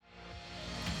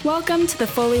Welcome to The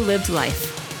Fully Lived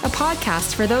Life, a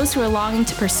podcast for those who are longing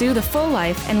to pursue the full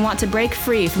life and want to break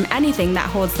free from anything that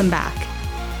holds them back.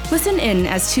 Listen in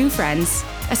as two friends,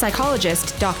 a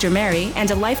psychologist, Dr. Mary, and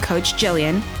a life coach,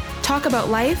 Jillian, talk about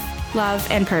life, love,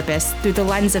 and purpose through the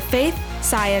lens of faith,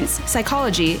 science,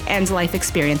 psychology, and life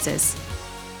experiences.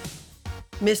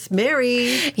 Miss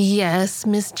Mary. Yes,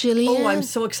 Miss Jillian. Oh, I'm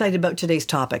so excited about today's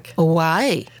topic.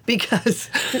 Why?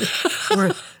 Because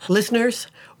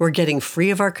we're getting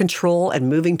free of our control and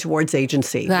moving towards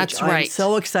agency. That's which right. I'm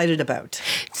so excited about.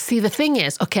 See, the thing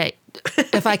is, okay,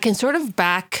 if I can sort of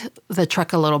back the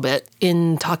truck a little bit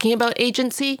in talking about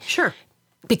agency. Sure.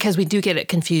 Because we do get it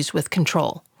confused with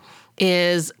control.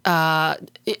 We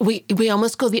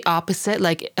almost go the opposite.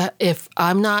 Like if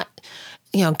I'm not,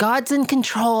 God's in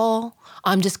control,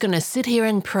 I'm just going to sit here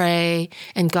and pray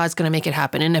and God's going to make it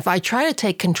happen. And if I try to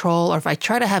take control or if I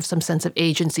try to have some sense of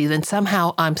agency, then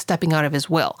somehow I'm stepping out of his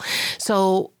will.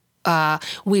 So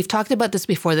we've talked about this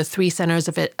before, the three centers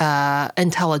of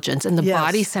intelligence and the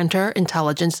body center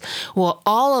intelligence. Well,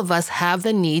 all of us have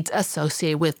the needs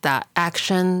associated with that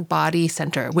action body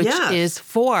center, which is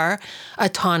for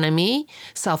autonomy,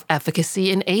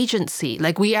 self-efficacy, and agency.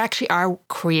 Like we actually are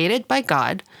created by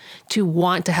God to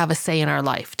want to have a say in our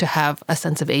life, to have a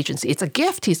sense of agency. It's a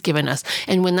gift he's given us.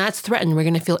 And when that's threatened, we're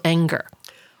going to feel anger.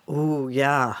 Oh,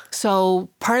 yeah. So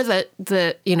part of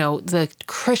the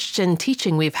Christian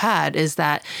teaching we've had is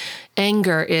that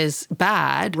anger is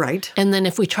bad. Right. And then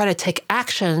if we try to take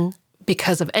action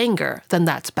because of anger, then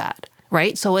that's bad.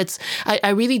 Right. So I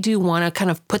really do want to kind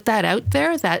of put that out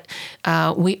there that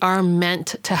we are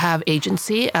meant to have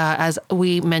agency. As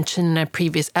we mentioned in a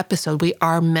previous episode, we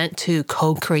are meant to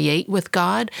co-create with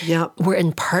God. Yep. We're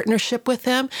in partnership with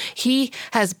him. He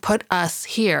has put us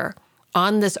here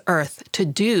on this earth to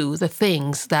do the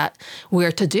things that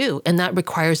we're to do. And that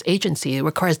requires agency. It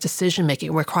requires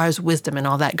decision-making. It requires wisdom and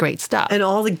all that great stuff. And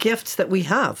all the gifts that we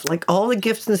have, like all the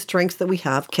gifts and strengths that we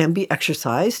have can be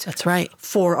exercised. That's right.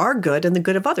 For our good and the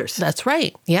good of others. That's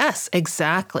right. Yes,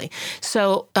 exactly.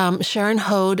 So Sharon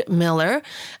Hode Miller,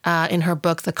 in her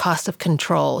book, The Cost of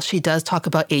Control, she does talk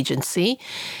about agency.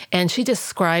 And she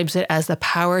describes it as the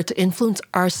power to influence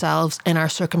ourselves and our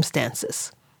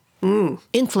circumstances.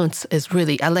 Influence is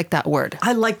really, I like that word.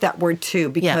 I like that word too,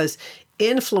 because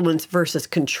influence versus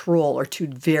control are two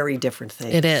very different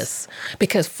things. It is,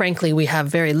 because frankly, we have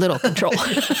very little control.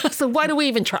 So why do we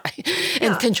even try?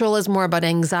 And control is more about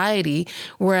anxiety,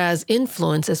 whereas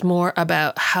influence is more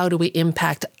about how do we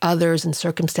impact others and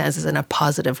circumstances in a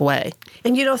positive way.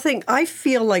 And I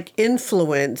feel like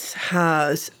influence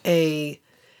has a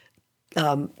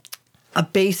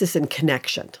basis in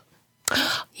connection.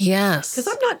 Yes.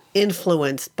 Because I'm not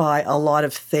influenced by a lot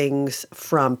of things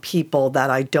from people that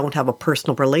I don't have a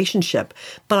personal relationship,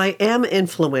 but I am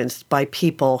influenced by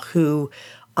people who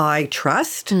I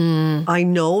trust. I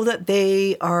know that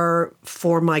they are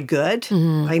for my good.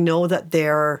 I know that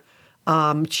they're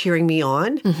cheering me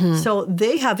on. So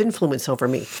they have influence over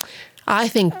me. I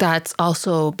think that's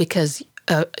also because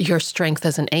your strength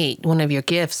as an 8, one of your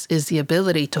gifts is the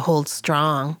ability to hold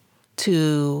strong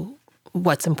to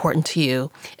what's important to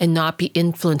you and not be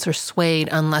influenced or swayed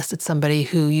unless it's somebody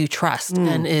who you trust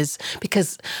and is,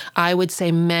 because I would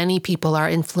say many people are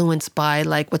influenced by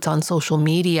like what's on social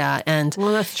media, and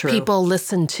that's true. People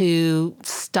listen to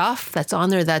stuff that's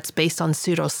on there that's based on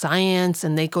pseudoscience,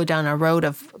 and they go down a road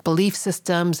of belief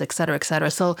systems, et cetera, et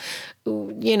cetera. So,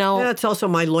 That's also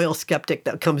my loyal skeptic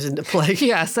that comes into play.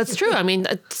 Yes, that's true. I mean,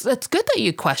 it's good that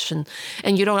you question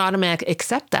and you don't automatically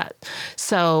accept that.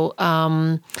 So,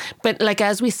 but like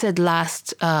as we said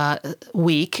last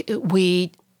week,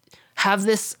 we have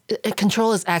this,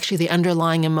 control is actually the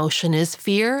underlying emotion is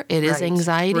fear. It is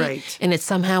anxiety. Right. And it's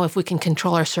somehow if we can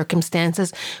control our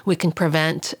circumstances, we can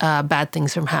prevent bad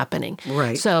things from happening.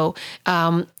 Right. So,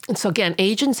 so again,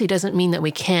 agency doesn't mean that we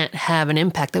can't have an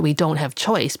impact, that we don't have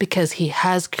choice, because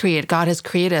God has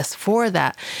created us for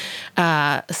that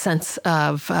sense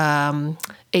of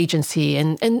agency.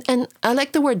 And I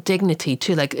like the word dignity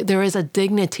too. Like there is a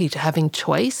dignity to having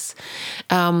choice.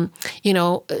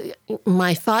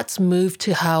 My thoughts move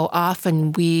to how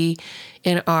often we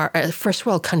in our first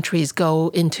world countries go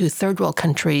into third world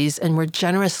countries and we're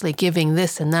generously giving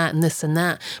this and that and this and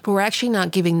that, but we're actually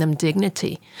not giving them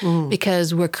dignity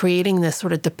because we're creating this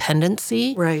sort of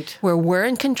dependency where we're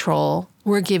in control,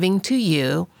 we're giving to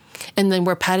you, and then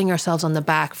we're patting ourselves on the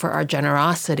back for our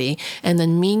generosity. And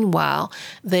then meanwhile,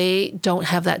 they don't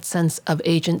have that sense of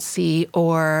agency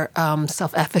or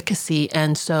self-efficacy.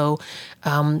 And so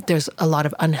there's a lot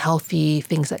of unhealthy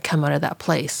things that come out of that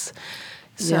place.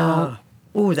 So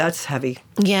Ooh, that's heavy.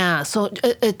 Yeah, so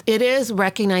it is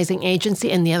recognizing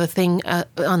agency, and the other thing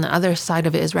on the other side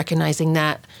of it is recognizing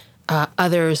that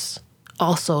others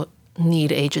also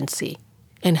need agency,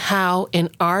 and how in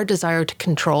our desire to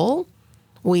control,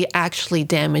 we actually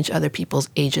damage other people's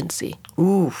agency.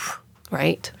 Oof.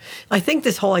 Right? I think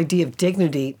this whole idea of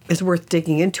dignity is worth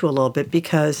digging into a little bit,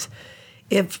 because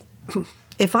if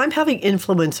I'm having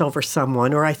influence over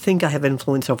someone, or I think I have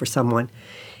influence over someone,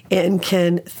 and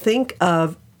can think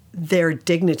of their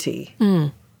dignity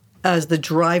as the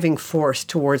driving force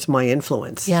towards my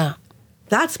influence. Yeah.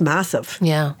 That's massive.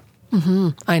 Yeah.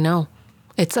 I know.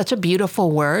 It's such a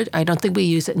beautiful word. I don't think we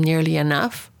use it nearly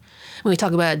enough. When we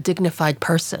talk about a dignified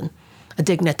person, a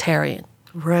dignitarian.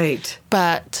 Right.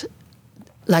 But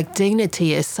like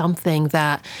dignity is something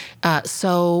that,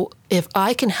 so if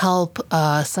I can help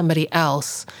somebody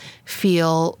else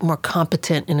feel more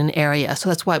competent in an area, so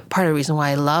that's why part of the reason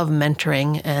why I love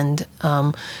mentoring and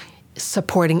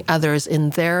supporting others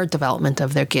in their development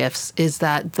of their gifts, is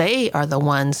that they are the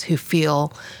ones who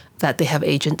feel that they have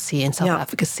agency and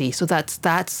self-efficacy. So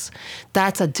that's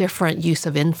a different use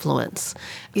of influence.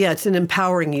 Yeah, it's an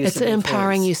empowering use of influence. It's an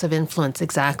empowering use of influence,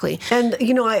 exactly. And,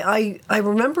 you know, I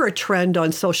remember a trend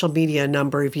on social media a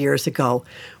number of years ago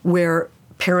where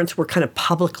parents were kind of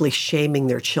publicly shaming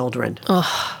their children.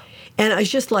 Ugh. And I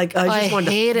was just like, I just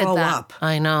wanted to throw up.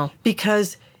 I know.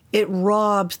 Because it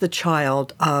robs the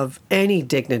child of any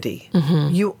dignity.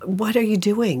 What are you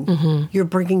doing? You're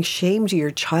bringing shame to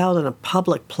your child on a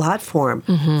public platform.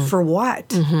 For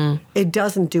what? It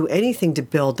doesn't do anything to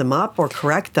build them up or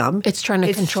correct them. It's trying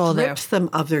to control It strips them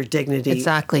of their dignity.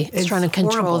 Exactly. It's trying to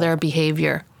control horrible. their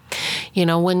behavior. You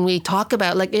know, when we talk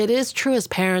about, like, it is true as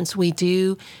parents, we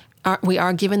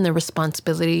are given the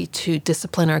responsibility to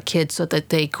discipline our kids so that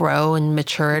they grow in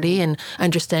maturity and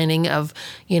understanding of,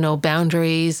 you know,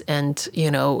 boundaries and, you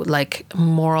know, like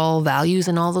moral values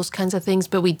and all those kinds of things.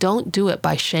 But we don't do it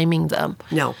by shaming them.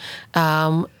 No.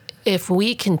 If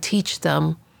we can teach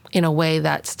them in a way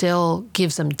that still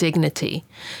gives them dignity.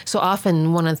 So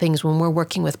often one of the things when we're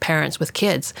working with parents with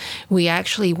kids, we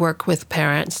actually work with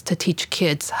parents to teach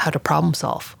kids how to problem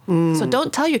solve. So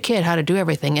don't tell your kid how to do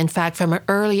everything. In fact, from an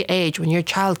early age, when your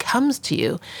child comes to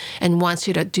you and wants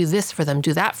you to do this for them,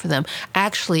 do that for them,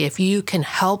 actually, if you can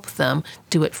help them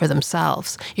do it for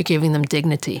themselves, you're giving them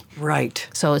dignity. Right.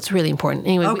 So it's really important.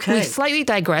 Anyway, Okay. we slightly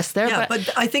digress there. Yeah, but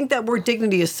I think that word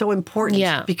dignity is so important.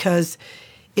 Yeah. Because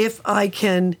if I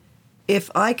can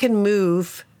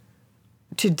move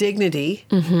to dignity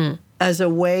as a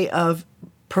way of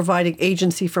providing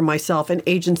agency for myself and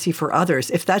agency for others,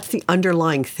 if that's the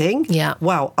underlying thing,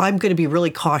 wow, I'm going to be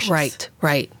really cautious.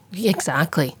 Right.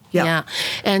 Exactly. Yeah.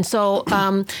 And so,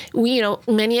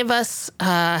 many of us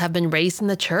have been raised in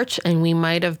the church, and we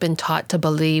might have been taught to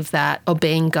believe that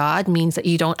obeying God means that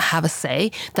you don't have a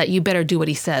say, that you better do what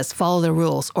he says, follow the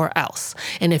rules or else.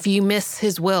 And if you miss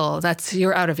his will,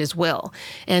 you're out of his will.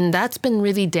 And that's been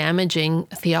really damaging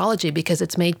theology, because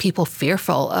it's made people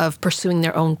fearful of pursuing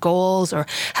their own goals or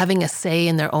having a say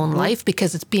in their own life,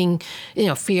 because it's being,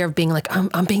 fear of being like,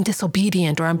 I'm being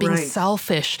disobedient, or I'm being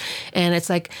selfish. And it's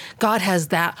like, God has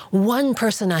that one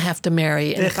person I have to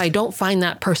marry, and if I don't find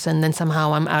that person, then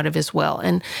somehow I'm out of his will.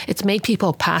 And it's made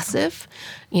people passive.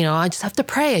 I just have to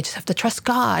pray. I just have to trust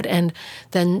God. And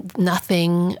then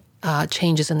nothing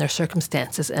changes in their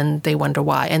circumstances, and they wonder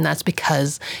why. And that's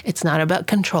because it's not about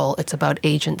control, it's about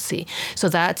agency. So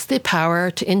that's the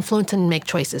power to influence and make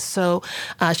choices. So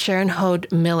Sharon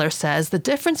Hode Miller says, the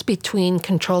difference between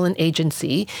control and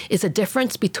agency is a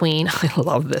difference between, I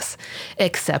love this,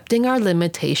 accepting our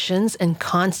limitations and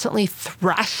constantly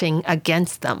thrashing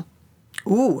against them.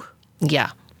 Ooh. Yeah.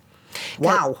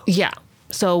 Wow. Yeah.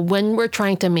 So when we're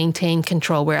trying to maintain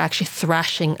control, we're actually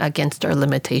thrashing against our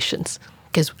limitations.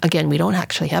 Because, again, we don't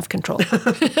actually have control.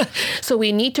 So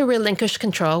we need to relinquish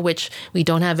control, which we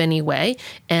don't have anyway,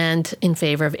 and in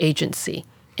favor of agency.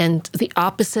 And the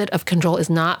opposite of control is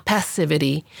not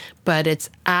passivity, but it's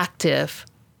active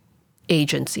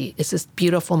agency. It's this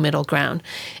beautiful middle ground.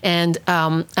 And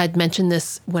I'd mentioned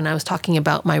this when I was talking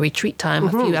about my retreat time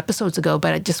a few episodes ago,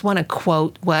 but I just want to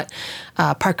quote what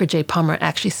Parker J. Palmer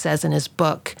actually says in his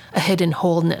book, A Hidden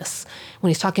Wholeness,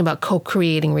 when he's talking about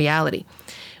co-creating reality.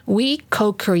 We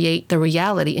co-create the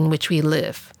reality in which we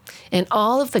live. And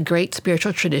all of the great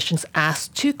spiritual traditions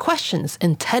ask two questions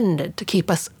intended to keep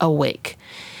us awake.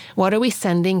 What are we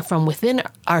sending from within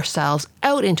ourselves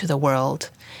out into the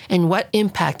world? And what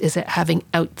impact is it having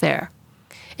out there?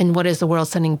 And what is the world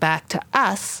sending back to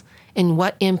us? And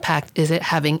what impact is it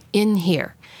having in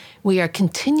here? We are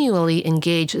continually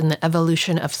engaged in the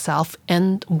evolution of self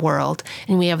and world,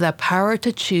 and we have the power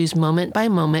to choose moment by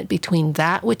moment between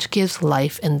that which gives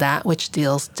life and that which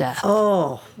deals death.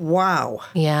 Oh, wow.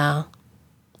 Yeah.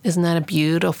 Isn't that a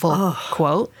beautiful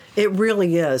quote? It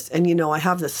really is. And, I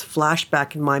have this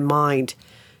flashback in my mind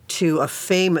to a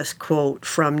famous quote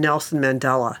from Nelson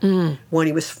Mandela when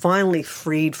he was finally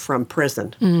freed from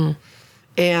prison.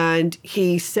 And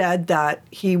he said that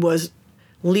he was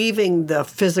leaving the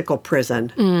physical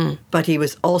prison, but he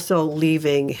was also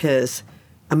leaving his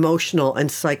emotional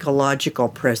and psychological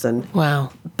prison.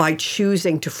 Wow. By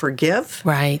choosing to forgive.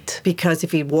 Right. Because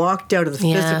if he walked out of the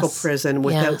physical prison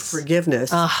without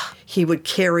forgiveness,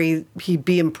 he'd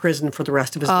be in prison for the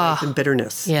rest of his life in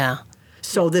bitterness. Yeah.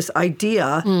 So this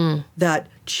idea that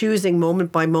choosing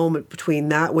moment by moment between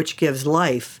that which gives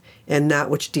life and that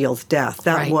which deals death,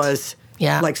 that was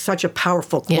like such a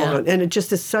powerful quote. Yeah. And it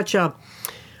just is such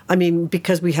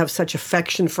because we have such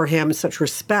affection for him and such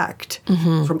respect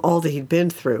from all that he'd been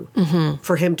through,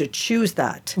 for him to choose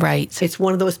that. Right. It's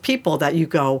one of those people that you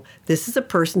go, this is a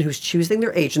person who's choosing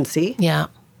their agency,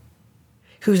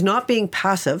 who's not being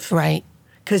passive. Right.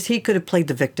 Because he could have played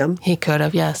the victim. He could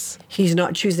have, yes. He's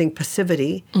not choosing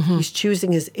passivity. He's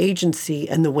choosing his agency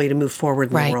and the way to move forward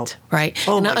in the world. Right.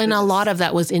 Oh, and a lot of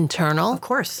that was internal. Of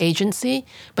course. Agency.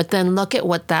 But then look at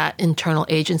what that internal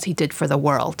agency did for the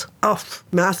world. Oh,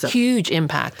 massive. Huge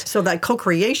impact. So that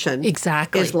co-creation is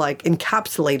like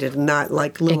encapsulated in that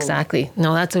like little... Exactly.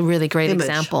 No, that's a really great image.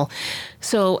 example.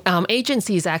 So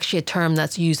agency is actually a term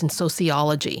that's used in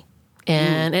sociology.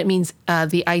 And it means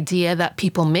the idea that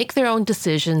people make their own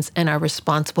decisions and are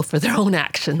responsible for their own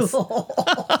actions.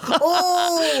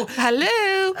 Oh!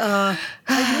 Hello! I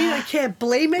mean, I can't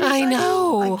blame anybody. I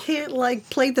know. I can't,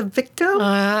 play the victim.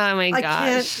 Oh, my gosh. I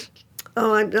can't...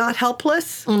 Oh, I'm not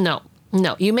helpless? No.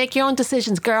 You make your own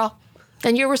decisions, girl.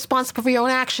 And you're responsible for your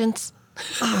own actions.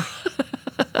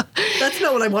 That's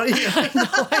not what I want to hear.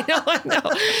 I know.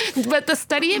 But the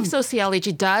study of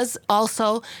sociology does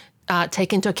also...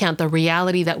 take into account the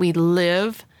reality that we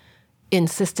live in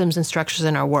systems and structures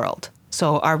in our world.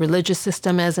 So our religious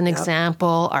system, as an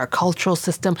example, our cultural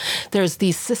system, there's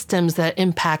these systems that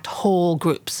impact whole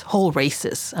groups, whole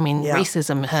races. I mean,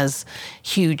 racism has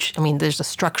there's a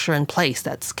structure in place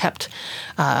that's kept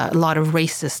a lot of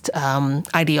racist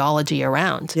ideology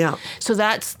around. Yeah. So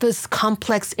that's this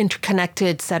complex,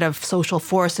 interconnected set of social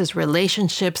forces,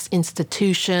 relationships,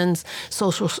 institutions,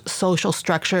 social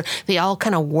structure. They all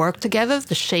kind of work together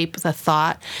to shape the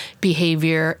thought,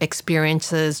 behavior,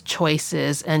 experiences,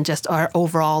 choices, and just our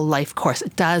overall life course.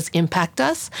 It does impact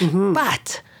us,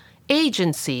 but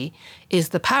agency is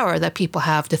the power that people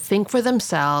have to think for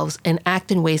themselves and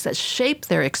act in ways that shape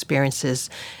their experiences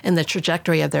and the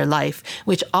trajectory of their life,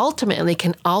 which ultimately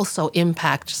can also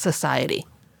impact society.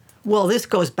 Well, this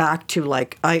goes back to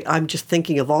I'm just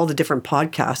thinking of all the different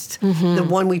podcasts. The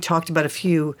one we talked about a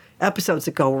few episodes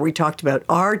ago where we talked about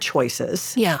our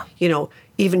choices. Yeah.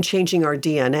 Even changing our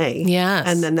DNA. Yes.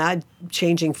 And then that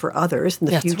changing for others in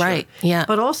the future. That's right. Yeah.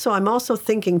 But I'm also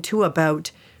thinking too about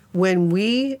when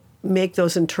we make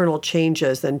those internal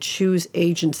changes and choose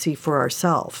agency for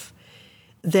ourselves,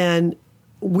 then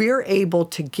we're able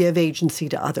to give agency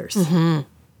to others.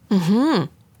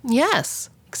 Yes,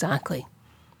 exactly.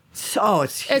 So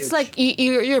it's huge. It's like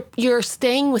you're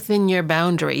staying within your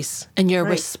boundaries, and you're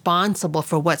responsible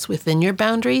for what's within your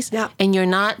boundaries. Yeah. And you're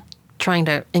not trying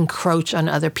to encroach on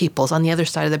other people's, on the other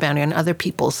side of the boundary, on other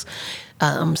people's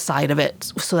side of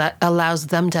it. So that allows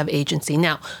them to have agency.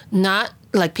 Now, not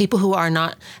like people who are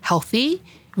not healthy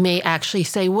may actually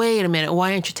say, wait a minute,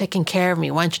 why aren't you taking care of me?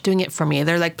 Why aren't you doing it for me?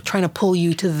 They're like trying to pull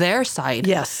you to their side.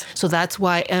 Yes. So that's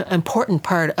why an important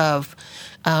part of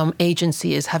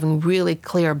agency is having really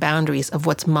clear boundaries of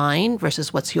what's mine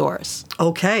versus what's yours.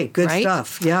 Okay, good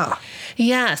stuff. Yeah.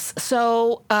 Yes.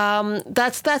 So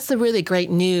that's the really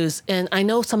great news. And I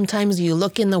know sometimes you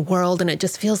look in the world and it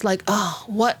just feels like, oh,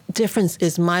 what difference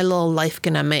is my little life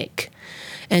going to make?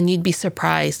 And you'd be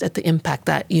surprised at the impact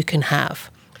that you can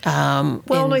have. And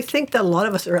I think that a lot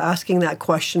of us are asking that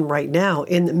question right now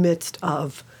in the midst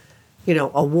of,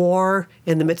 a war,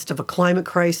 in the midst of a climate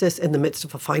crisis, in the midst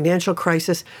of a financial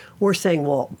crisis. We're saying,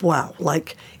 well, wow,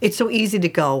 it's so easy to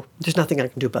go, there's nothing I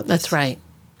can do about this. That's right.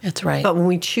 That's right. But when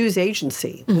we choose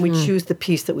agency, when we choose the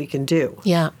piece that we can do,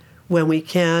 when we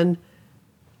can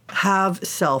have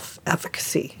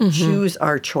self-efficacy, choose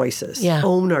our choices,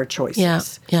 own our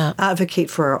choices, advocate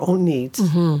for our own needs,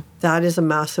 that is a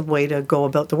massive way to go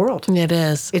about the world. It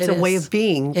is. It's a way of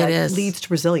being that leads to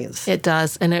resilience. It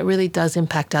does, and it really does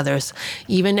impact others.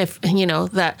 Even if,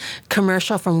 that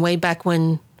commercial from way back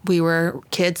when we were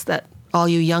kids that all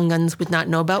you young guns would not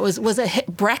know about. Was it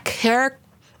Breck hair?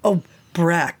 Oh,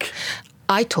 Breck.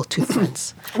 I told two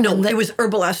friends. No, it was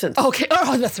Herbal Essence. Okay.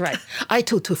 Oh, that's right. I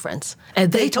told two friends,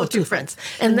 and they told two friends,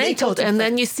 and they told, and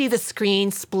then you see the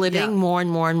screen splitting more and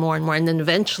more and more and more, and then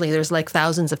eventually there's like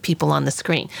thousands of people on the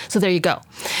screen. So there you go.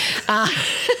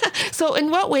 So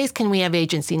in what ways can we have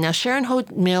agency? Now, Sharon Hoad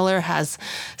Miller has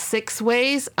 6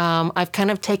 ways. I've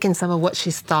kind of taken some of what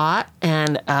she's thought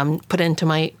and put it into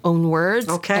my own words,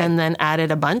 and then added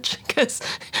a bunch because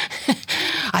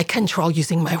I control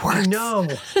using my words. No.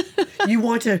 You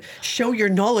want to show your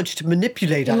knowledge to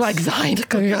manipulate us.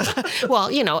 Exactly. Well,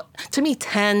 to me,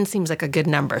 10 seems like a good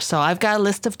number. So I've got a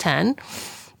list of 10.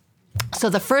 So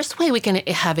the first way we can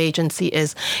have agency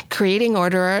is creating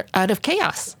order out of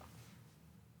chaos.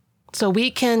 So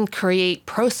we can create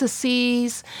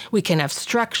processes, we can have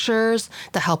structures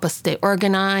that help us stay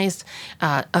organized,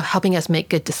 helping us make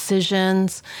good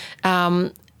decisions,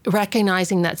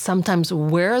 recognizing that sometimes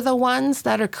we're the ones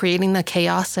that are creating the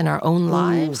chaos in our own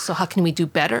lives. So how can we do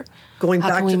better? Going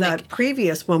back to that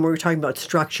previous one, we were talking about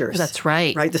structures. That's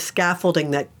right. Right, the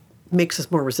scaffolding that makes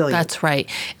us more resilient. That's right.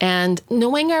 And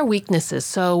knowing our weaknesses.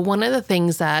 So one of the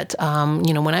things that,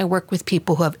 when I work with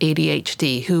people who have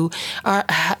ADHD, who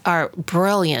are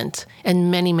brilliant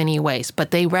in many, many ways,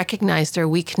 but they recognize their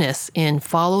weakness in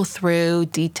follow through,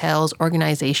 details,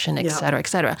 organization, et cetera, et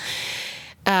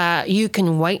cetera. You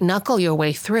can white knuckle your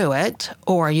way through it,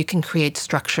 or you can create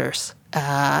structures.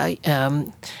 And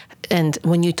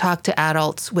when you talk to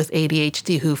adults with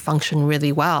ADHD who function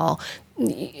really well,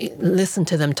 listen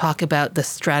to them talk about the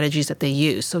strategies that they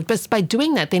use. So just by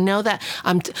doing that, they know that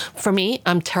for me,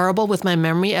 I'm terrible with my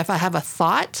memory. If I have a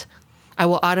thought, I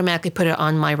will automatically put it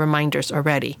on my reminders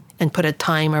already and put a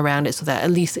time around it so that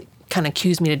at least it kind of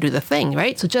cues me to do the thing,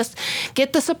 right? So just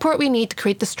get the support we need to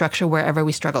create the structure wherever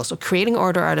we struggle. So creating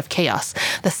order out of chaos.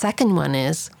 The second one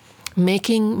is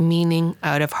making meaning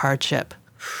out of hardship.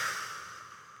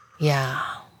 Yeah.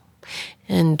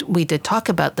 And we did talk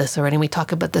about this already, and we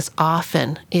talk about this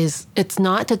often, it's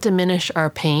not to diminish our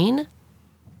pain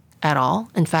at all.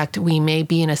 In fact, we may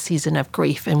be in a season of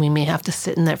grief and we may have to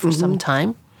sit in that for some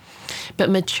time. But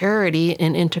maturity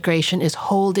and integration is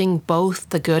holding both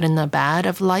the good and the bad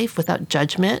of life without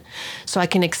judgment. So I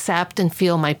can accept and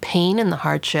feel my pain and the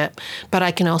hardship, but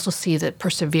I can also see the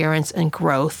perseverance and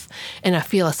growth. And I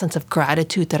feel a sense of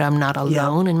gratitude that I'm not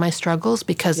alone in my struggles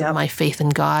because of my faith in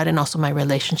God and also my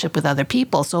relationship with other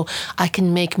people. So I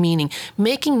can make meaning.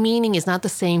 Making meaning is not the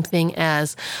same thing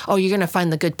as, oh, you're going to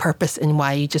find the good purpose in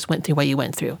why you just went through what you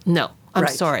went through. No, I'm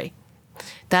sorry.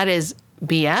 That is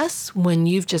BS when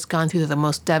you've just gone through the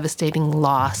most devastating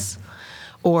loss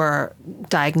or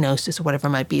diagnosis or whatever it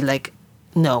might be. Like,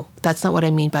 no, that's not what I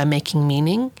mean by making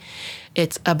meaning.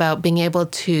 It's about being able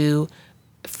to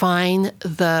find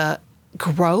the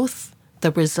growth,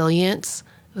 the resilience,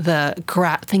 the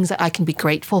things that I can be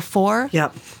grateful for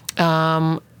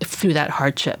through that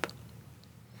hardship.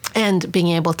 And being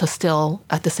able to still,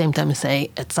 at the same time, say,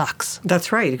 it sucks.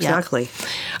 That's right, exactly.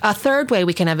 Yeah. A third way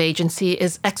we can have agency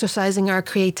is exercising our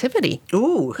creativity.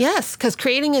 Ooh. Yes, because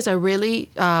creating is a really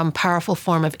powerful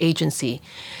form of agency.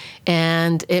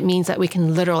 And it means that we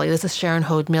can literally, this is Sharon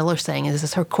Hoad Miller saying, this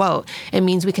is her quote, it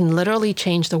means we can literally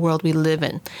change the world we live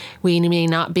in. We may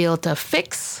not be able to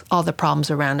fix all the problems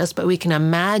around us, but we can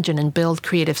imagine and build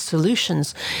creative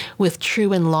solutions with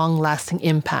true and long-lasting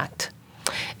impact.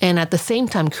 And at the same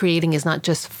time, creating is not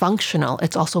just functional,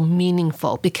 it's also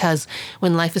meaningful, because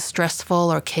when life is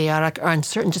stressful or chaotic or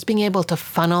uncertain, just being able to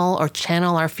funnel or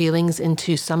channel our feelings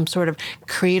into some sort of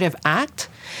creative act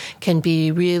can be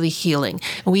really healing.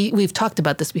 We've talked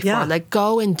about this before, like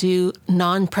go and do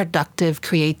non-productive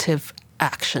creative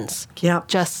actions,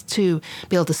 just to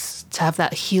be able to have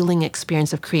that healing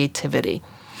experience of creativity.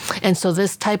 And so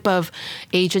this type of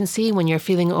agency, when you're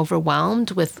feeling overwhelmed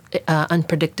with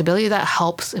unpredictability, that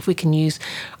helps if we can use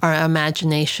our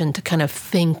imagination to kind of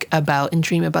think about and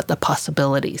dream about the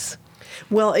possibilities.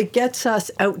 Well, it gets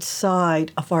us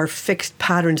outside of our fixed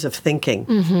patterns of thinking.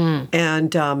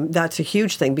 And that's a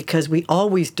huge thing because we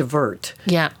always divert.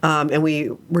 And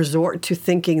we resort to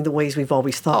thinking the ways we've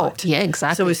always thought. Oh, yeah,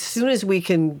 exactly. So as soon as we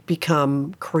can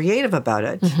become creative about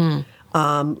it,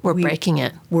 we're breaking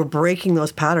it. We're breaking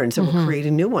those patterns and we're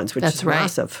creating new ones, which is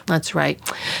massive. That's right.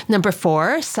 Number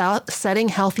 4, setting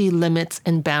healthy limits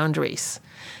and boundaries.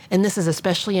 And this is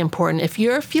especially important. If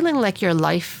you're feeling like your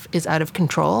life is out of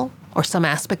control or some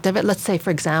aspect of it, let's say, for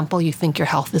example, you think your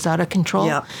health is out of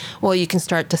control. Well, you can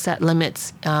start to set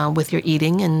limits with your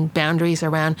eating and boundaries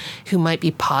around who might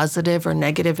be positive or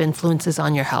negative influences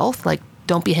on your health, like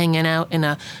don't be hanging out in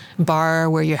a bar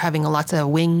where you're having lots of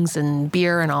wings and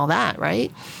beer and all that, right?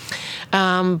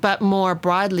 But more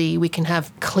broadly, we can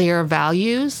have clear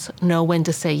values, know when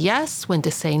to say yes, when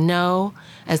to say no,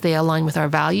 as they align with our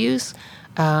values.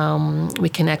 We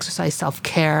can exercise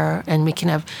self-care, and we can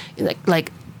have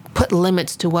like put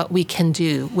limits to what we can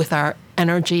do with our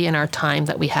energy and our time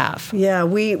that we have. Yeah,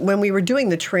 when we were doing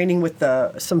the training with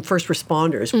some first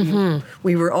responders,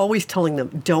 we were always telling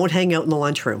them, don't hang out in the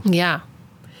lunchroom. Yeah.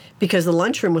 Because the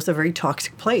lunchroom was a very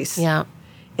toxic place. Yeah.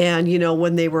 And,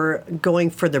 when they were going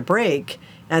for the break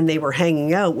and they were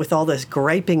hanging out with all this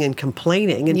griping and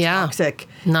complaining and toxic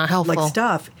not helpful like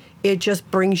stuff, it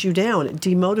just brings you down. It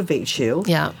demotivates you.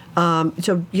 Yeah.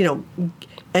 So,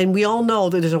 and we all know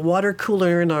that there's a water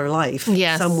cooler in our life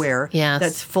somewhere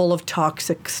that's full of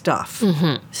toxic stuff.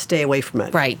 Stay away from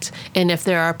it. Right. And if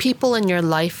there are people in your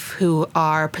life who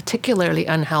are particularly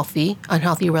unhealthy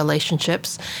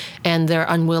relationships, and they're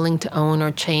unwilling to own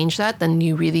or change that, then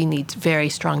you really need very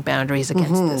strong boundaries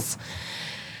against this.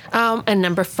 And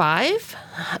number 5,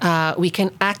 we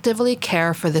can actively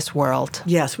care for this world.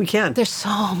 Yes, we can. There's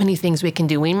so many things we can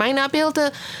do. We might not be able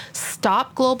to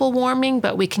stop global warming,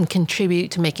 but we can contribute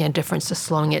to making a difference to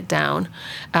slowing it down.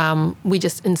 We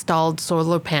just installed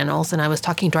solar panels, and I was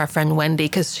talking to our friend Wendy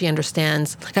because she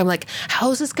understands. I'm like, how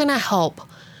is this going to help?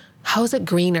 How is it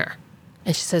greener?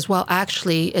 And she says, well,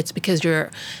 actually, it's because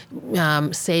you're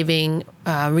saving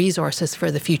resources for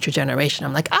the future generation.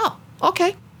 I'm like, oh,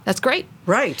 okay. That's great.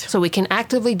 Right. So we can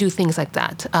actively do things like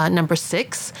that. Number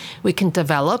 6, we can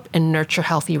develop and nurture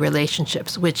healthy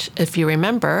relationships, which, if you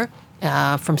remember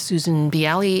from Susan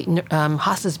Bialy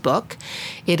Haas's book,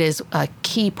 it is a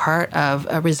key part of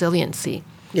resiliency.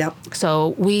 Yep.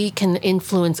 So we can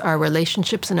influence our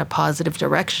relationships in a positive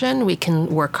direction. We can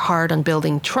work hard on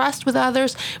building trust with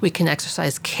others. We can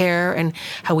exercise care and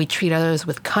how we treat others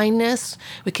with kindness.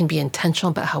 We can be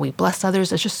intentional about how we bless others.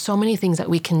 There's just so many things that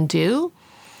we can do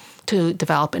to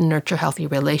develop and nurture healthy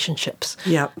relationships.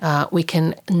 Yep. We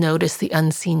can notice the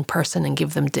unseen person and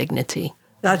give them dignity.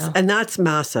 That's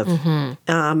massive.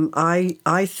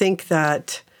 I think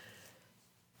that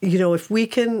if we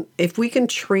can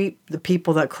treat the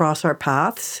people that cross our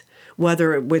paths,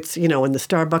 whether it's in the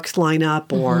Starbucks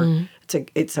lineup or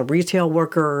it's a retail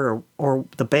worker or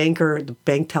the banker, the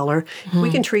bank teller, we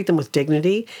can treat them with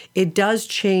dignity. It does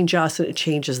change us and it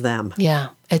changes them. Yeah,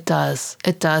 it does.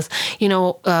 It does.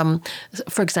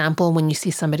 For example, when you see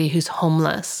somebody who's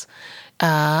homeless,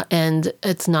 and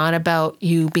it's not about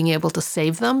you being able to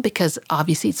save them, because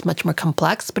obviously it's much more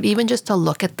complex, but even just to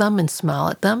look at them and smile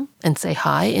at them and say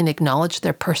hi and acknowledge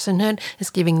their personhood is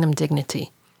giving them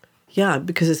dignity. Yeah,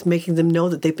 because it's making them know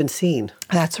that they've been seen.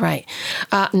 That's right.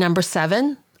 Number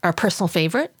 7, our personal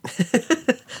favorite,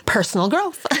 personal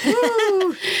growth.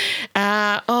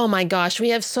 Oh my gosh, we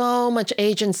have so much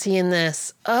agency in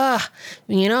this.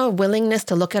 Willingness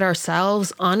to look at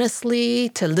ourselves honestly,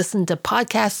 to listen to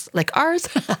podcasts like ours.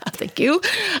 Thank you.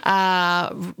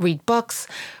 Read books.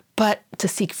 But to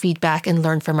seek feedback and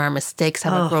learn from our mistakes,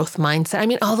 have a growth mindset. I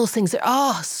mean, all those things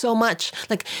are, so much.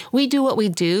 Like, we do what we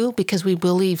do because we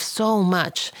believe so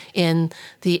much in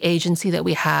the agency that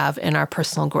we have in our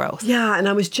personal growth. Yeah, and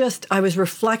I was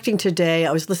reflecting today.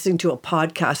 I was listening to a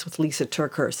podcast with Lisa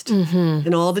Turkhurst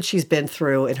and all that she's been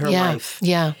through in her life.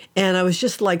 Yeah. And I was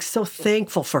just so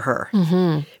thankful for her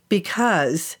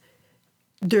because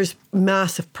there's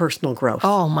massive personal growth.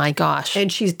 Oh, my gosh.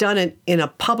 And she's done it in a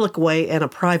public way and a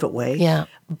private way. Yeah.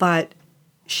 But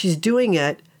she's doing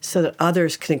it so that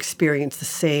others can experience the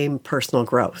same personal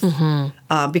growth.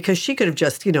 Because she could have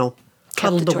just,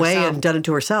 cuddled away and done it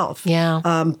to herself. Yeah.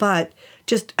 But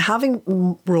just having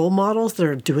role models that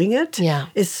are doing it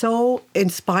is so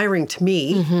inspiring to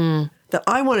me that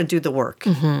I want to do the work,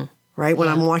 right, when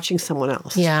I'm watching someone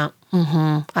else. Yeah.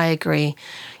 I agree.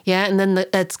 Yeah, and then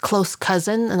that's close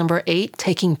cousin, number 8,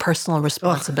 taking personal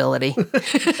responsibility.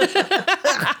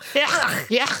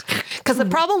 Yeah. Because the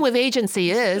problem with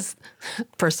agency is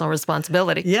personal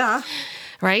responsibility. Yeah.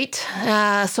 Right?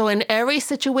 So in every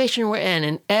situation we're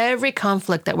in every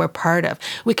conflict that we're part of,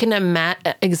 we can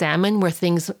examine where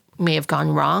things may have gone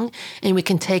wrong, and we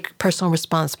can take personal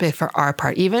responsibility for our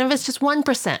part, even if it's just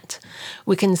 1%.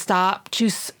 We can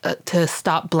choose to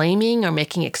stop blaming or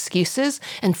making excuses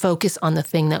and focus on the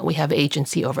thing that we have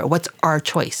agency over. What's our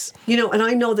choice? And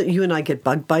I know that you and I get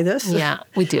bugged by this. Yeah,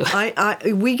 we do.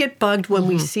 We get bugged when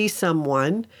we see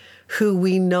someone who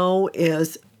we know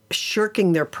is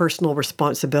shirking their personal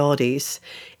responsibilities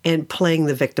and playing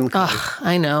the victim card.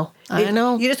 I know.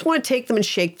 You just want to take them and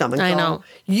shake them and I go, know.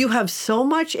 you have so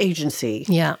much agency.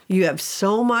 Yeah. You have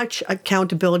so much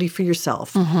accountability for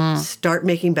yourself. Start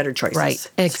making better choices.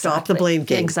 Right. Exactly. Stop the blame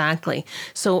game. Exactly.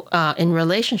 So in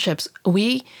relationships,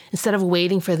 we, instead of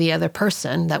waiting for the other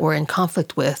person that we're in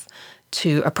conflict with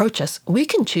to approach us, we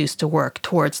can choose to work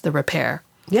towards the repair.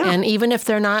 Yeah. And even if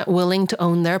they're not willing to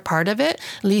own their part of it,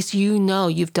 at least you know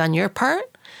you've done your part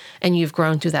and you've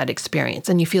grown through that experience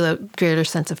and you feel a greater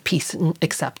sense of peace and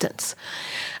acceptance.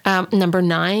 Number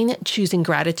 9, choosing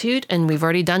gratitude. And we've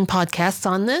already done podcasts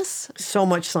on this. So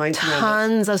much science around it.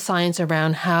 Tons of science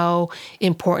around how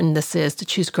important this is to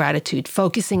choose gratitude,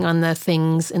 focusing on the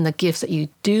things and the gifts that you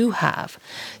do have,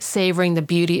 savoring the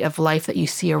beauty of life that you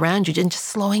see around you, and just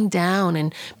slowing down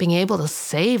and being able to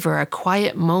savor a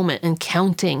quiet moment and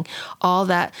counting all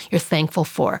that you're thankful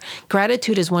for.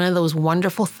 Gratitude is one of those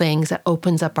wonderful things that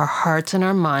opens up our hearts and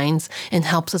our minds and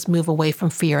helps us move away from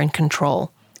fear and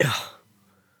control.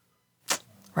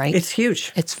 Right? It's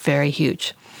huge. It's very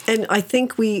huge. And I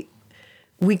think we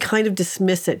kind of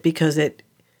dismiss it because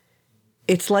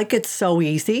it's like it's so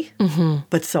easy,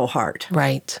 but so hard.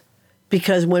 Right.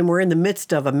 Because when we're in the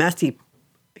midst of a messy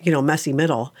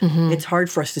middle, it's hard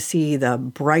for us to see the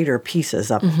brighter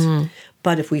pieces of it.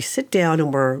 But if we sit down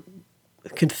and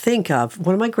can think of,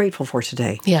 what am I grateful for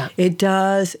today? Yeah. It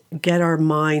does get our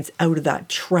minds out of that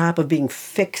trap of being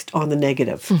fixed on the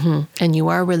negative. And you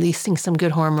are releasing some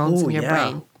good hormones Ooh, in your yeah.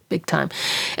 brain. Big time.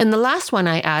 And the last one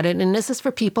I added, and this is for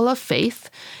people of faith,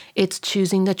 it's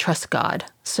choosing to trust God.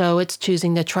 So it's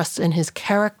choosing to trust in his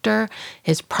character,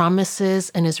 his promises,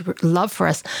 and his love for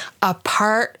us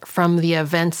apart from the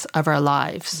events of our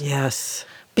lives. Yes.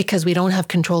 Because we don't have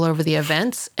control over the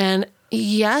events. And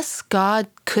yes, God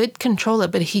could control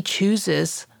it, but he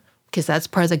chooses, because that's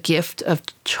part of the gift of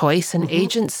choice and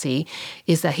agency,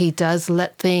 is that he does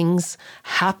let things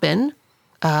happen.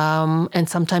 And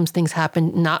sometimes things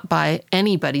happen not by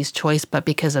anybody's choice, but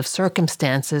because of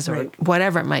circumstances or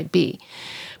whatever it might be.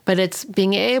 But it's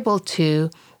being able to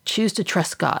choose to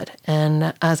trust God.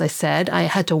 And as I said, I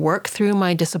had to work through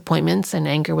my disappointments and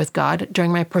anger with God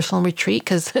during my personal retreat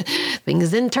because things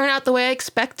didn't turn out the way I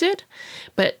expected.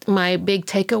 But my big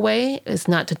takeaway is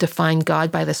not to define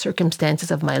God by the circumstances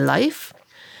of my life.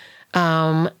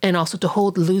 And also to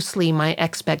hold loosely my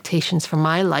expectations for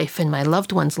my life and my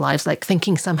loved ones' lives, like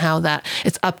thinking somehow that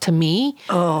it's up to me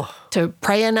to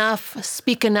pray enough,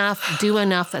 speak enough, do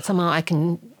enough that somehow I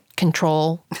can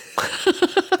control.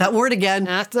 That word again.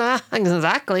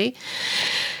 Exactly.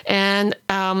 And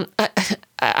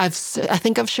I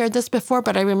think I've shared this before,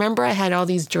 but I remember I had all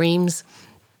these dreams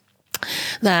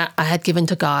that I had given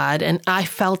to God, and I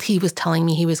felt he was telling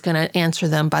me he was going to answer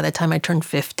them by the time I turned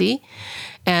 50.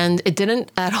 And it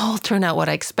didn't at all turn out what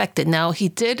I expected. Now, he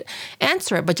did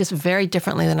answer it, but just very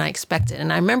differently than I expected.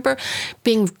 And I remember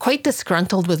being quite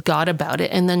disgruntled with God about it,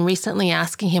 and then recently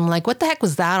asking him, like, what the heck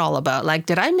was that all about? Like,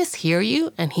 did I mishear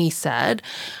you? And he said,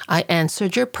 I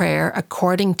answered your prayer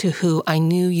according to who I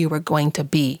knew you were going to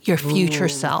be, your future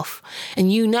self.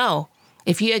 And you know,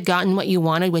 if you had gotten what you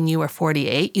wanted when you were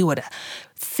 48, you would have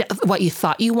what you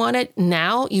thought you wanted.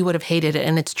 Now you would have hated it.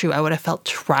 And it's true. I would have felt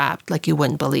trapped like you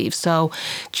wouldn't believe. So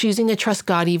choosing to trust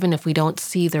God, even if we don't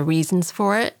see the reasons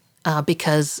for it,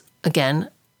 because again,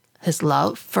 his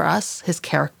love for us, his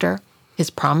character,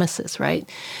 his promises, right?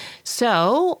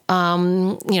 So,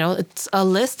 it's a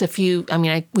list. We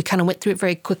kind of went through it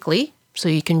very quickly, so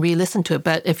you can re-listen to it.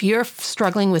 But if you're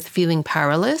struggling with feeling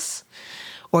powerless,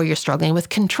 or you're struggling with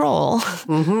control,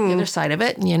 the other side of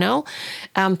it,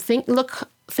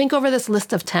 think over this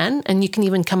list of 10, and you can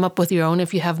even come up with your own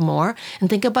if you have more, and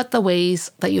think about the ways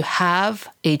that you have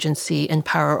agency and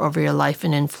power over your life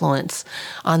and influence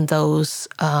on those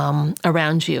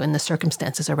around you and the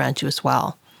circumstances around you as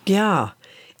well. Yeah.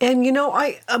 And,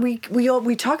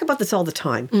 we talk about this all the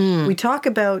time. We talk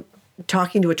about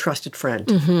talking to a trusted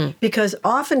friend because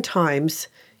oftentimes,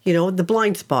 the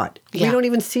blind spot. Yeah. We don't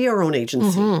even see our own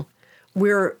agency.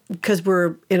 Because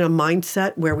we're in a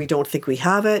mindset where we don't think we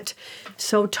have it.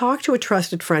 So talk to a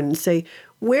trusted friend and say,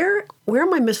 where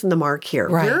am I missing the mark here?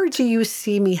 Right. Where do you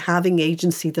see me having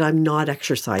agency that I'm not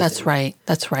exercising? That's right.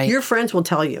 That's right. Your friends will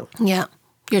tell you. Yeah.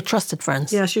 Your trusted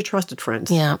friends. Yes, your trusted friends.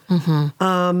 Yeah.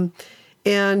 I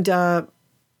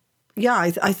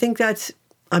think that's,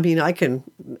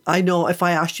 I know if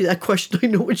I asked you that question, I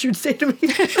know what you'd say to me.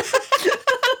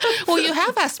 Well, you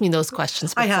have asked me those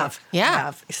questions before. I have. Yeah. I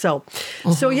have. So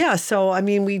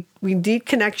we need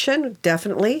connection,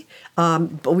 definitely.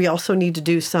 But we also need to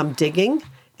do some digging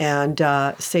and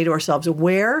say to ourselves,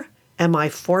 where am I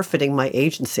forfeiting my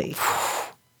agency?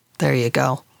 There you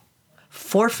go.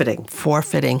 Forfeiting.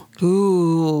 Forfeiting.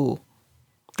 Ooh,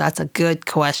 that's a good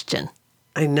question.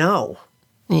 I know.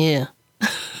 Yeah.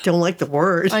 Don't like the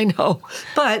word. I know.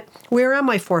 But where am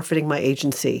I forfeiting my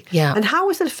agency? Yeah. And how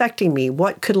is it affecting me?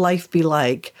 What could life be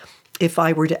like if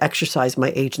I were to exercise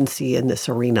my agency in this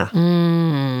arena?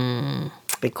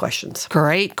 Big questions.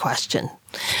 Great question.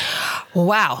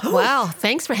 Wow. Well,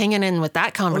 thanks for hanging in with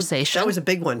that conversation. That was a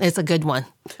big one. It's a good one.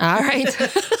 All right.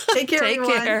 Take care, Take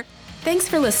everyone. care. Thanks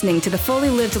for listening to the Fully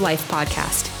Lived Life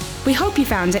podcast. We hope you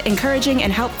found it encouraging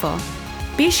and helpful.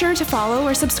 Be sure to follow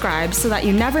or subscribe so that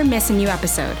you never miss a new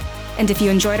episode. And if you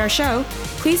enjoyed our show,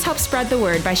 please help spread the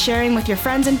word by sharing with your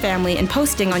friends and family and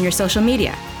posting on your social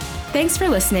media. Thanks for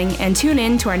listening, and tune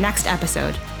in to our next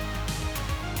episode.